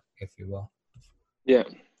product, if you will? Yeah.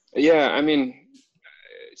 I mean,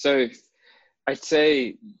 so I'd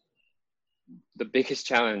say the biggest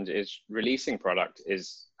challenge is releasing product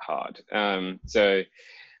is hard. So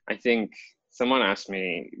I think someone asked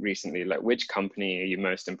me recently, like, which company are you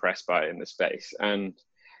most impressed by in the space? And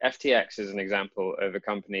FTX is an example of a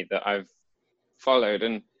company that I've followed.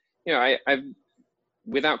 And, I've,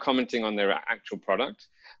 without commenting on their actual product,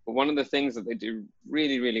 but one of the things that they do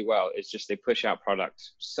really, really well is just they push out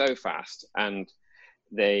product so fast, and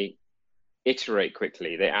they iterate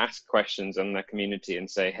quickly. They ask questions on their community and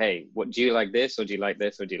say, hey, what do you like this, or do you like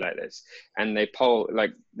this, or do you like this? And they poll,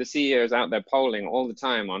 like the CEO is out there polling all the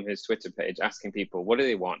time on his Twitter page, asking people what do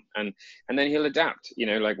they want, and then he'll adapt.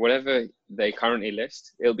 Like whatever they currently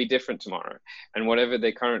list, it'll be different tomorrow, and whatever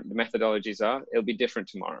their current methodologies are, it'll be different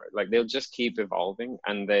tomorrow. Like they'll just keep evolving,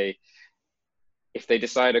 and if they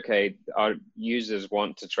decide, okay, our users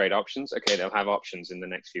want to trade options, okay, they'll have options in the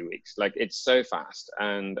next few weeks. Like it's so fast.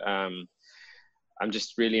 And I'm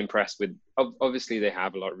just really impressed with, obviously they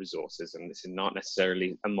have a lot of resources, and this is not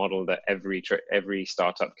necessarily a model that every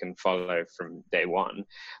startup can follow from day one.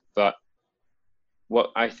 But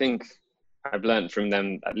what I think I've learned from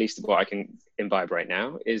them, at least what I can imbibe right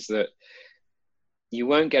now, is that you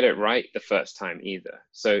won't get it right the first time either.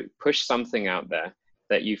 So push something out there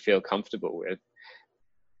that you feel comfortable with,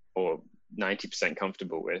 or 90%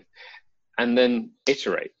 comfortable with, and then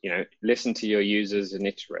iterate, listen to your users and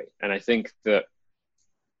iterate. And I think that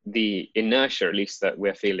the inertia, at least that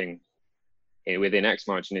we're feeling within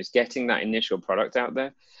Xmargin, is getting that initial product out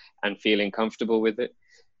there and feeling comfortable with it.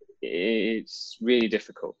 It's really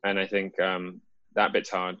difficult. And I think that bit's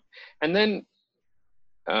hard. And then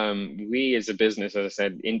we as a business, as I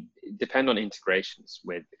said, depend on integrations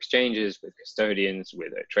with exchanges, with custodians,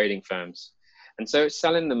 with trading firms. And so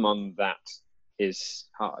selling them on that is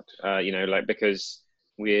hard, because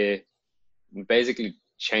we're basically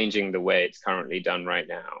changing the way it's currently done right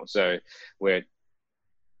now. So we're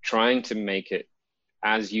trying to make it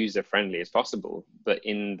as user-friendly as possible, but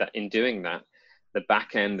in doing that, the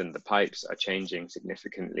back end and the pipes are changing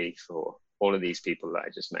significantly for all of these people that I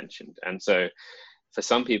just mentioned. And so for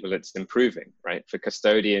some people, it's improving, right? For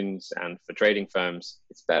custodians and for trading firms,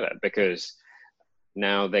 it's better because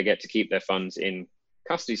now they get to keep their funds in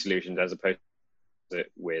custody solutions as opposed to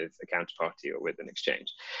with a counterparty or with an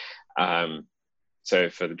exchange.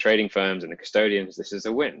 So for the trading firms and the custodians, this is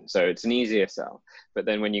a win. So it's an easier sell. But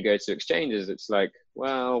then when you go to exchanges, it's like,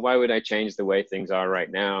 well, why would I change the way things are right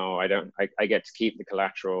now? I get to keep the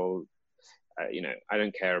collateral. I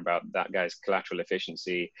don't care about that guy's collateral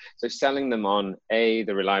efficiency. So selling them on A,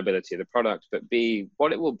 the reliability of the product, but B,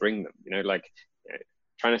 what it will bring them,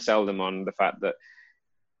 trying to sell them on the fact that,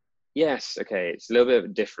 yes, okay, it's a little bit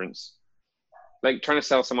of a difference. Like trying to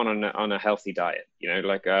sell someone on a healthy diet,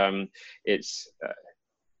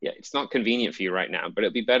 it's not convenient for you right now, but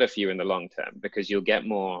it'll be better for you in the long term because you'll get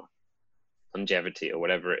more longevity or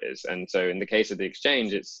whatever it is. And so in the case of the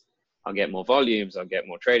exchange, I'll get more volumes, I'll get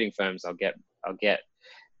more trading firms, I'll get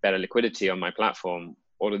better liquidity on my platform,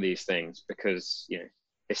 all of these things, because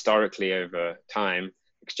historically over time,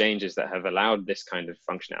 exchanges that have allowed this kind of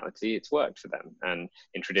functionality, it's worked for them. And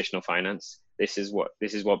in traditional finance, this is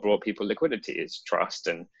what brought people liquidity, is trust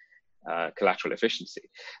and collateral efficiency.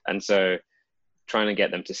 And so trying to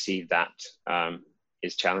get them to see that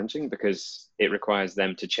is challenging because it requires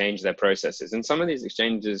them to change their processes. And some of these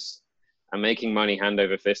exchanges are making money hand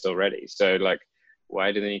over fist already. So like,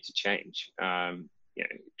 why do they need to change? Trying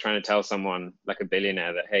to tell someone like a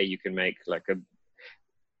billionaire that, hey, you can make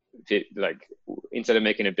instead of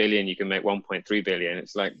making $1 billion, you can make 1.3 billion.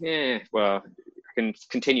 It's like, yeah, well, I can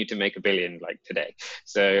continue to make $1 billion like today.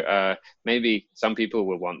 So maybe some people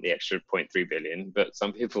will want the extra 0.3 billion, but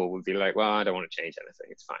some people would be like, well, I don't want to change anything.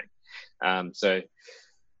 It's fine. So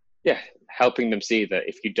yeah, helping them see that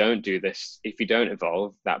if you don't do this, if you don't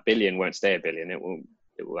evolve, that billion won't stay $1 billion. It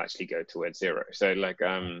will actually go towards zero. So like,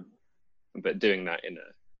 but doing that in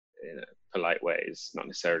a polite way is not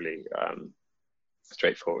necessarily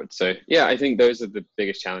straightforward. So yeah, I think those are the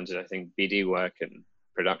biggest challenges. I think BD work and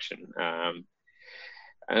production.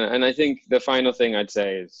 And I think the final thing I'd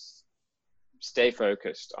say is stay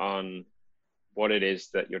focused on what it is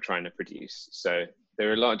that you're trying to produce. So there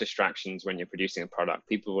are a lot of distractions when you're producing a product.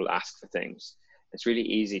 People will ask for things. It's really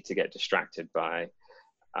easy to get distracted by,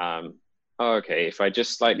 okay, if I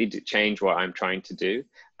just slightly change what I'm trying to do,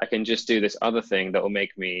 I can just do this other thing that will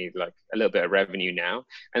make me like a little bit of revenue now.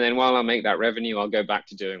 And then while I make that revenue, I'll go back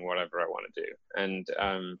to doing whatever I want to do. And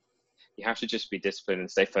you have to just be disciplined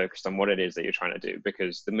and stay focused on what it is that you're trying to do.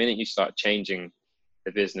 Because the minute you start changing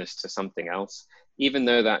the business to something else, even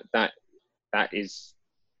though that is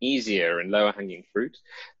easier and lower hanging fruit,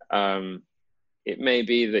 it may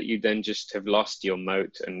be that you then just have lost your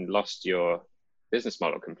moat and lost your business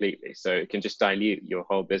model completely. So it can just dilute your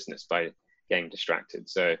whole business by getting distracted.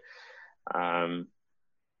 So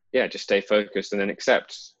just stay focused and then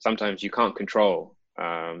accept sometimes you can't control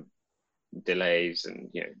delays and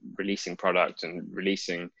releasing product and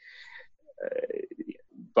releasing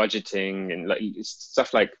budgeting and like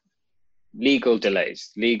stuff like legal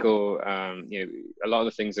delays, a lot of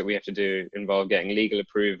the things that we have to do involve getting legal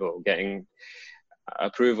approval, getting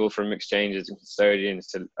approval from exchanges and custodians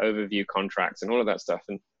to overview contracts and all of that stuff.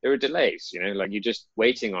 And there are delays, like you're just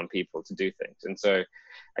waiting on people to do things. And so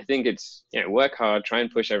I think it's, work hard, try and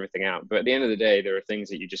push everything out. But at the end of the day, there are things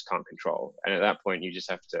that you just can't control. And at that point, you just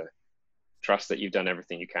have to trust that you've done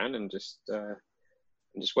everything you can and just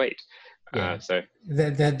wait. Yeah.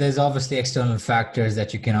 There's obviously external factors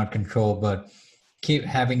that you cannot control, but keep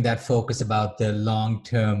having that focus about the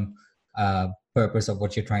long-term purpose of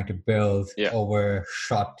what you're trying to build over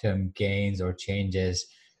short-term gains or changes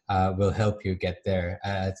will help you get there.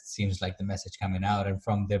 It seems like the message coming out. And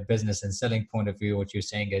from the business and selling point of view, what you're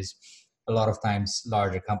saying is a lot of times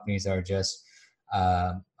larger companies are just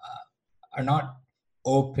are not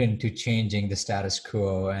open to changing the status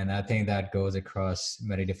quo. And I think that goes across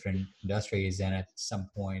many different industries. And at some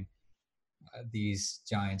point, these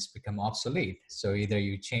giants become obsolete. So either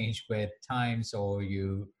you change with times or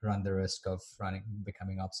you run the risk of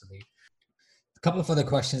becoming obsolete. A couple of other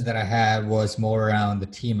questions that I had was more around the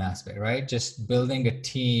team aspect, right? Just building a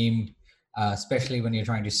team, especially when you're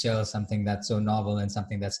trying to sell something that's so novel and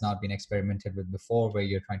something that's not been experimented with before, where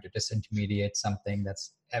you're trying to disintermediate something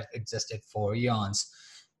that's existed for eons.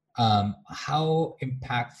 How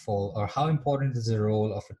impactful or how important is the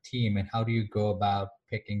role of a team, and how do you go about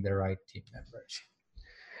picking the right team members?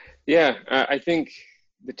 Yeah, I think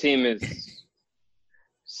the team is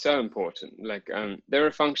so important. Like, there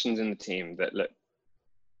are functions in the team that, look,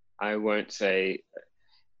 I won't say,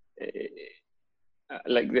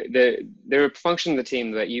 there are functions in the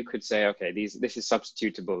team that you could say, okay, this is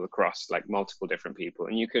substitutable across like multiple different people,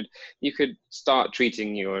 and you could start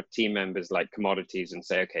treating your team members like commodities and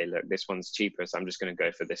say, okay, look, this one's cheaper, so I'm just going to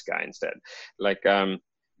go for this guy instead.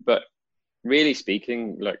 But really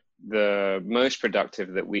speaking, like the most productive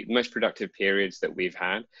periods that we've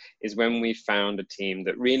had is when we found a team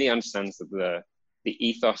that really understands the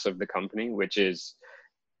ethos of the company, which is,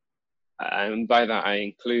 and by that I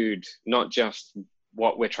include not just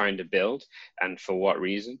what we're trying to build and for what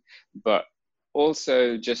reason, but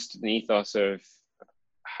also just an ethos of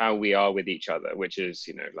how we are with each other, which is,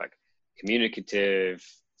 like communicative,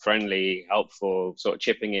 friendly, helpful, sort of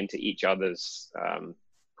chipping into each other's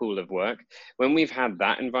pool of work. When we've had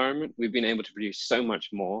that environment, we've been able to produce so much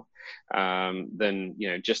more than,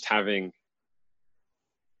 just having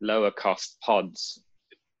lower cost pods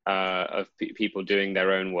of people doing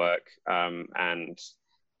their own work and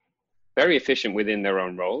very efficient within their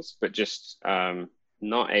own roles, but just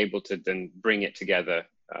not able to then bring it together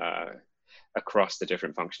across the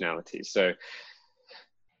different functionalities. So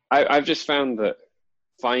I've just found that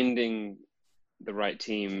finding the right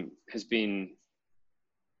team has been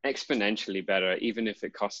exponentially better, even if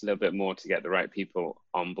it costs a little bit more to get the right people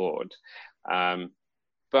on board.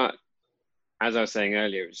 But as I was saying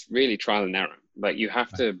earlier, it's really trial and error. Like you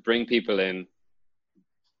have to bring people in,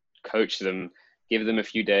 coach them, give them a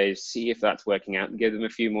few days, see if that's working out, give them a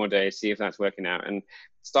few more days, see if that's working out. And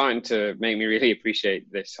starting to make me really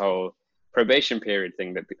appreciate this whole probation period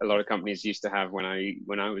thing that a lot of companies used to have when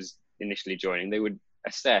I was initially joining. They would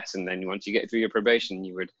assess, and then once you get through your probation,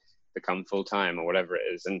 you would become full-time or whatever it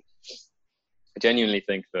is. And I genuinely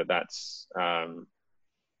think that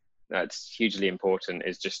that's hugely important,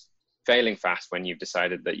 is just failing fast when you've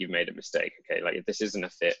decided that you've made a mistake. Okay, like if this isn't a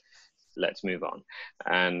fit, let's move on.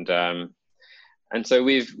 And so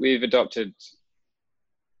we've adopted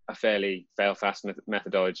a fairly fail fast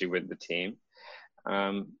methodology with the team.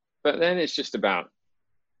 But then it's just about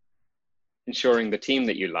ensuring the team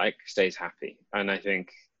that you like stays happy. And I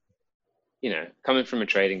think, coming from a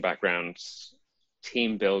trading background,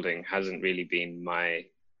 team building hasn't really been my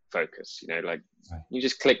focus. You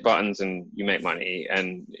just click buttons and you make money.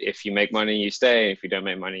 And if you make money, you stay. If you don't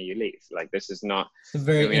make money, you leave. Like, this is not... It's a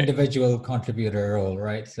very individual contributor role,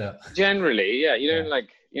 right? So generally, yeah, you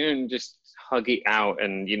don't just hug it out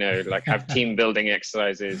and, like have team building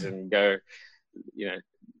exercises and go,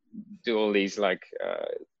 do all these like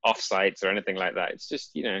offsites or anything like that. It's just,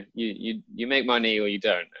 you make money or you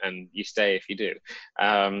don't, and you stay if you do.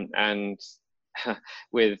 And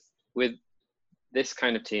with this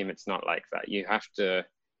kind of team, it's not like that. You have to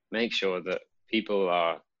make sure that people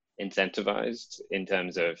are incentivized in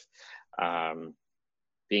terms of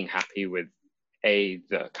being happy with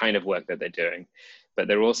the kind of work that they're doing, but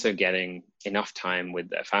they're also getting enough time with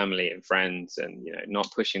their family and friends, and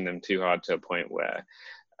not pushing them too hard to a point where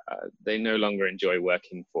they no longer enjoy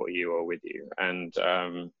working for you or with you. And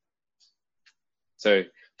so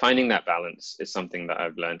finding that balance is something that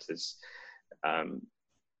I've learned is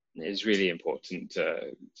really important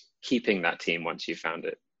to keeping that team once you found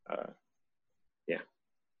it.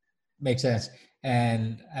 Makes sense.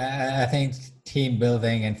 And I think team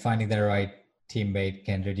building and finding the right teammate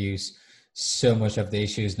can reduce so much of the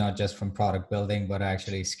issues, not just from product building, but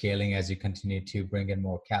actually scaling as you continue to bring in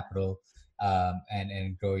more capital,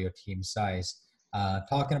 and grow your team size.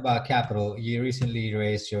 Talking about capital, you recently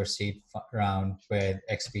raised your seed round with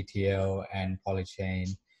XPTO and Polychain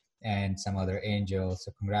and some other angels.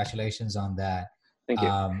 So congratulations on that. Thank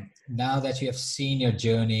you. Now that you have seen your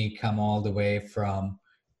journey come all the way from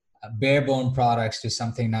bare bone products to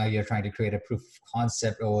something now you're trying to create a proof of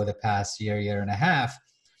concept over the past year and a half,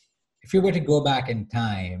 if you were to go back in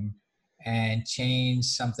time and change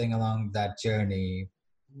something along that journey,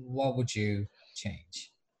 what would you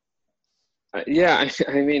change? Yeah,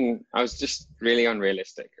 I mean, I was just really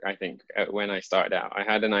unrealistic, I think, when I started out. I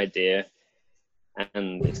had an idea,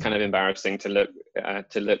 and it's kind of embarrassing to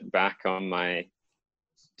look back on my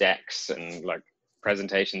decks and like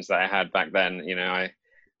presentations that I had back then. You know, I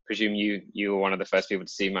presume you were one of the first people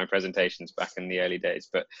to see my presentations back in the early days,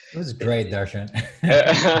 but It was great, Darshan.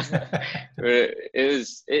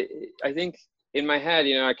 I think in my head,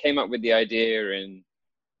 you know, I came up with the idea in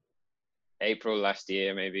April last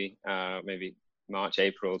year, maybe March,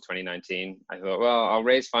 April 2019. I thought, well, I'll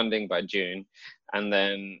raise funding by June, and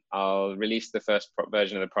then I'll release the first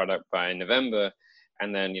version of the product by November,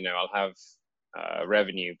 and then, you know, I'll have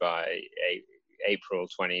revenue by April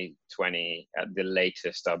 2020 at the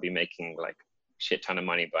latest. I'll be making like shit ton of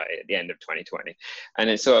money by the end of 2020. And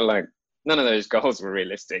it's sort of like none of those goals were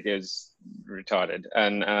realistic. It was retarded.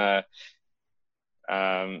 And I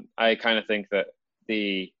kind of think that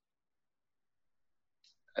the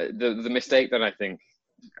mistake that I think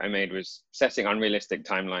I made was setting unrealistic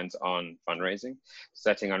timelines on fundraising,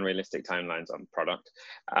 setting unrealistic timelines on product,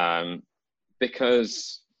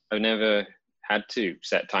 because I've never had to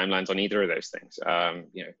set timelines on either of those things.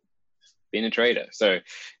 You know, being a trader, so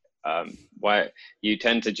why you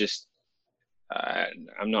tend to just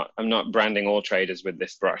I'm not branding all traders with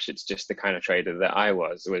this brush. It's just the kind of trader that I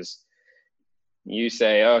was. You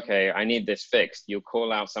say, okay, I need this fixed. You'll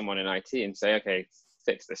call out someone in IT and say, okay,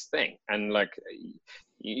 fix this thing, and like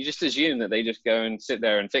you just assume that they just go and sit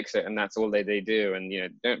there and fix it, and that's all they do, and you know,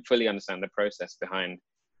 don't fully understand the process behind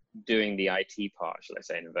doing the IT part, shall I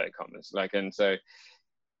say, in inverted commas. Like, and so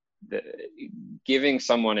giving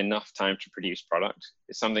someone enough time to produce product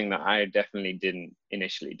is something that I definitely didn't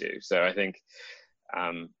initially do. So I think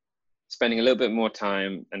spending a little bit more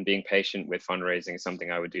time and being patient with fundraising is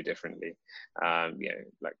something I would do differently. You know,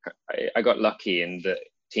 like I got lucky in the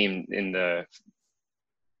teams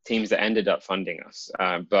that ended up funding us,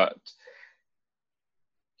 but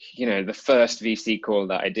you know, the first VC call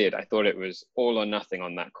that I did, I thought it was all or nothing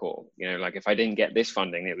on that call. You know, like if I didn't get this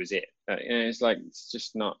funding, it was it. You know, it's like, it's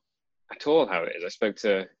just not at all how it is. I spoke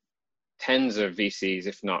to tens of VCs,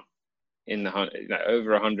 if not in the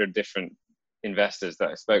over 100 different investors that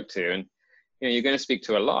I spoke to. And, you know, you're going to speak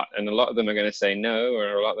to a lot, and a lot of them are going to say no,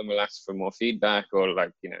 or a lot of them will ask for more feedback, or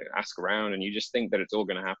like, you know, ask around, and you just think that it's all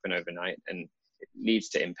going to happen overnight, and it leads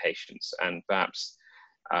to impatience and perhaps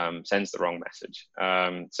sends the wrong message.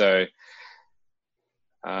 So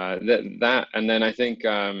that, and then I think,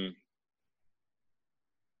 I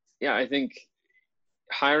think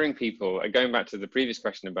hiring people, going back to the previous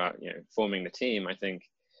question about, you know, forming the team, I think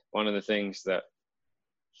one of the things that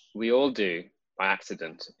we all do by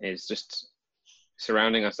accident is just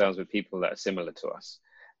surrounding ourselves with people that are similar to us.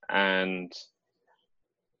 And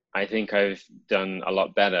I think I've done a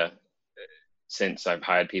lot better since I've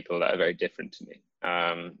hired people that are very different to me.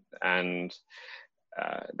 And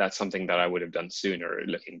that's something that I would have done sooner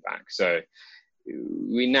looking back. So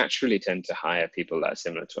we naturally tend to hire people that are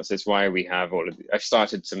similar to us. It's why we have I've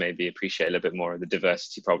started to maybe appreciate a little bit more of the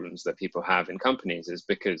diversity problems that people have in companies, is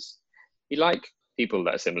because you like people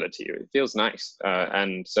that are similar to you. It feels nice.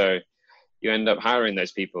 And so you end up hiring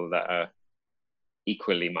those people that are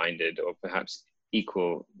equally minded, or perhaps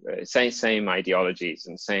equal, same ideologies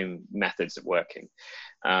and same methods of working.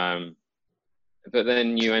 But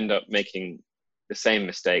then you end up making the same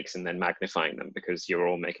mistakes and then magnifying them because you're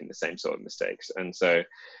all making the same sort of mistakes. And so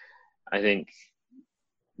I think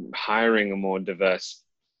hiring a more diverse,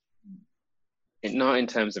 not in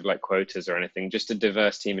terms of like quotas or anything, just a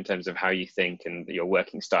diverse team in terms of how you think and your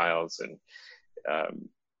working styles, and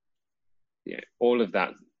all of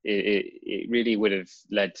that, it really would have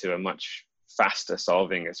led to a much faster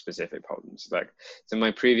solving of specific problems. Like, so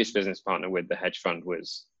my previous business partner with the hedge fund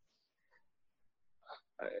was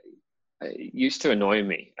used to annoy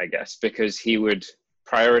me, I guess, because he would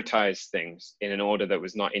prioritize things in an order that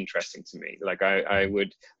was not interesting to me. Like I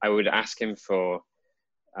would ask him for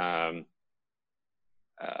I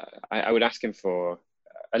would ask him for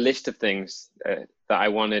a list of things that I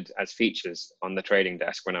wanted as features on the trading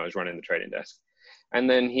desk when I was running the trading desk. And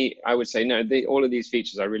then I would say, no, all of these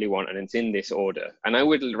features I really want, and it's in this order. And I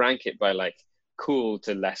would rank it by like cool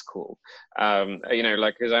to less cool, you know,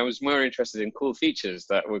 like, because I was more interested in cool features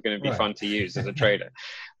that were going to be fun to use as a trader.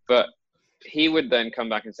 But he would then come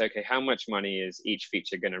back and say, okay, how much money is each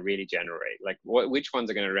feature going to really generate? Like, which ones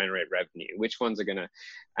are going to generate revenue? Which ones are going to,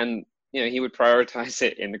 and you know, he would prioritize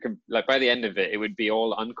it in the, like, by the end of it, it would be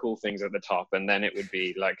all uncool things at the top, and then it would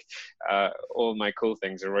be like all my cool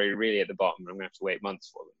things are really at the bottom. I'm gonna have to wait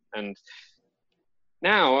months for them. And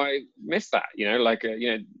now I miss that, you know, like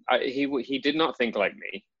you know, he did not think like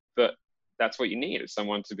me, but that's what you need, is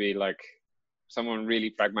someone to be like, someone really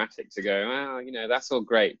pragmatic to go, well, you know, that's all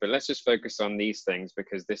great, but let's just focus on these things,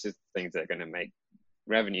 because this is the things that are going to make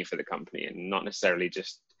revenue for the company, and not necessarily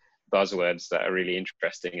just buzzwords that are really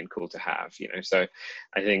interesting and cool to have, you know. So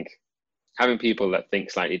I think having people that think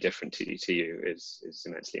slightly different to you is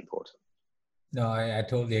immensely important. No, I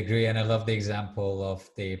totally agree. And I love the example of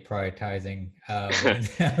the prioritizing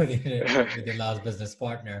with your last business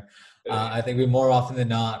partner. I think we more often than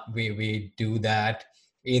not, we do that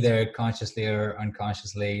either consciously or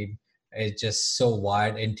unconsciously. It's just so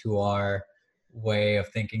wired into our way of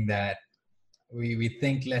thinking that we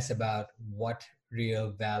think less about what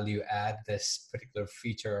real value add this particular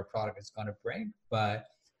feature or product is going to bring, but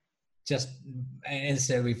just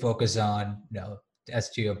instead we focus on, you know, as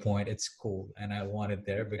to your point, it's cool and I want it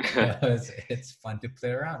there because it's fun to play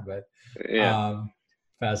around with.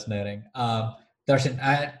 Fascinating. Darshan,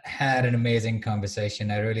 I had an amazing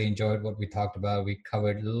conversation. I really enjoyed what we talked about. We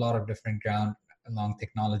covered a lot of different ground along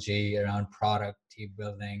technology, around product, team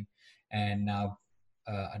building, and now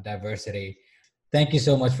diversity. Thank you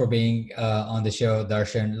so much for being on the show,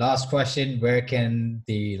 Darshan. Last question, where can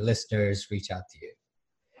the listeners reach out to you?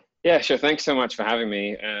 Yeah, sure. Thanks so much for having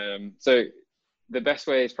me. So the best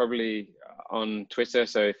way is probably on Twitter.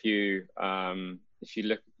 So if you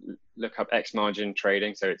look up X Margin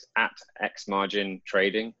Trading, so it's at X Margin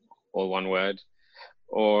Trading, all one word.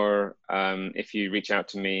 Or if you reach out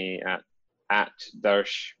to me at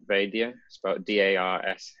Darsh Vaidya, spelled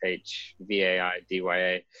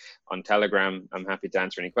DARSHVAIDYA on Telegram. I'm happy to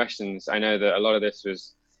answer any questions. I know that a lot of this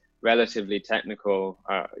was relatively technical.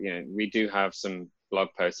 You know, we do have some blog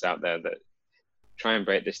posts out there that try and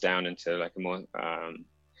break this down into like a more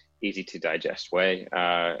easy to digest way,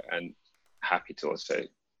 and happy to also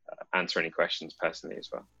answer any questions personally as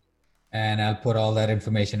well. And I'll put all that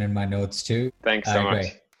information in my notes too. Thanks so much.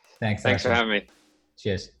 Great. Thanks for having me.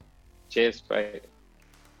 Cheers. Cheers. Bye.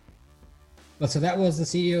 Well, so that was the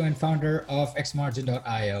CEO and founder of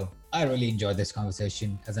xmargin.io. I really enjoyed this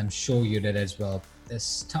conversation, as I'm sure you did as well.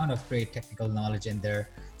 There's a ton of great technical knowledge in there,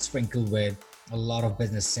 sprinkled with a lot of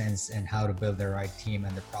business sense and how to build the right team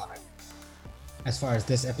and the product. As far as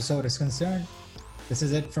this episode is concerned, this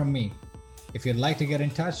is it from me. If you'd like to get in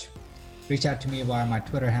touch, reach out to me via my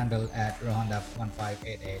Twitter handle at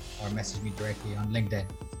rohandaf1588 or message me directly on LinkedIn.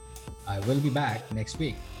 I will be back next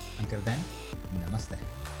week. Until then, namaste.